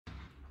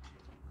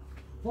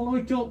Follow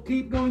it up,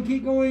 keep going,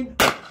 keep going.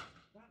 That's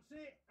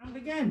it, and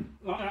again.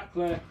 Like that,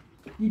 Claire.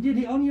 You did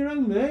it on your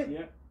own there.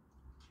 Yeah.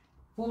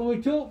 Follow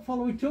it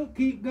up,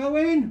 keep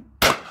going.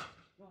 Right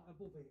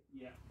above it.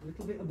 Yeah. A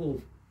little bit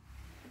above.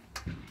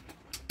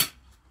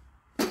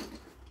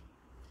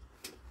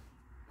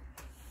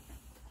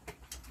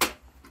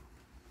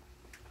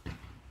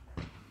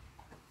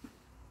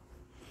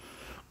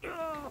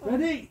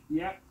 Ready?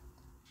 Yeah.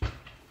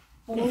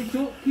 Follow it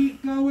up,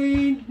 keep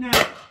going. Now,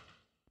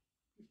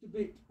 just a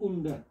bit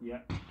under.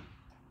 Yeah.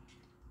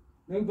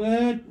 No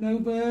bird, no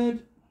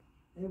bird.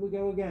 Here we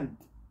go again.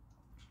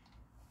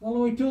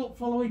 Follow it up,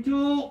 follow it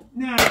up.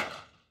 Now,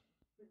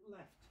 bit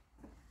left.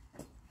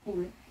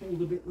 Pull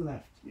the bit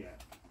left. Yeah.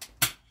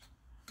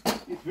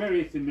 It's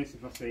very hit and miss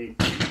if I see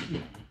it.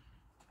 Yeah.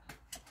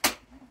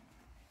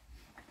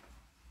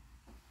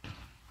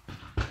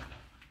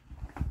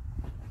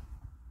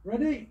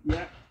 Ready?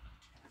 Yeah.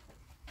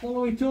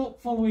 Follow it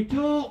up, follow it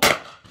up.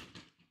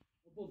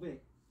 Above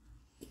it.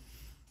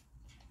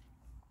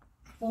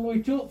 Follow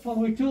it up,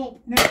 follow it up.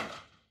 Now.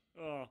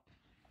 Oh.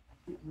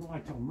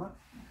 Right on that.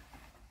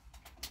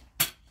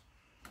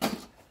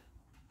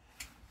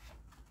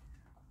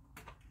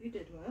 You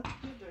did well.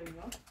 You're doing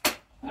well.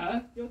 Huh?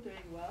 You're doing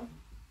well.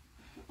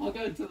 I'll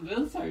go into the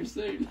military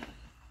soon.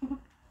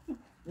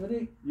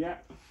 Ready? Yeah.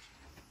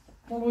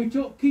 Follow it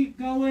up, keep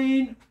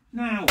going.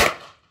 Now.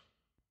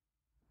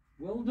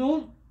 Well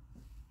done.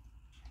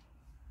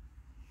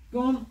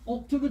 Gone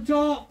up to the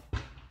top.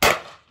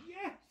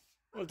 Yes!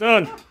 Well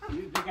done.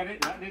 You didn't get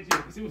it, that, did you?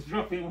 Because it was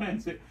dropping,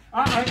 wasn't it?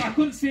 I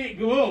couldn't see it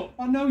go up.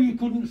 I know you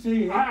couldn't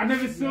see it. I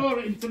never saw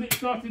it until it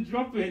started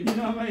dropping, you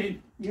know what I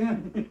mean? Yeah.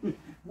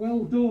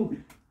 Well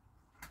done.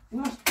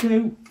 Last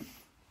two.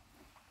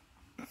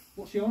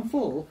 What's she on,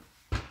 4?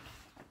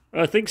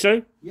 I think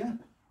so. Yeah.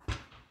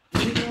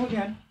 Here we go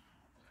again.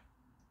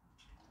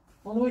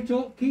 Follow it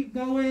up, keep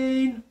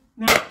going.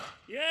 Now.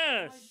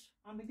 Yes.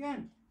 And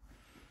again.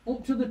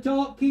 Up to the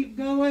top, keep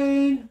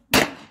going.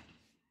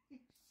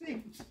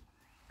 6.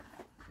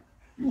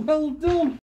 Well done.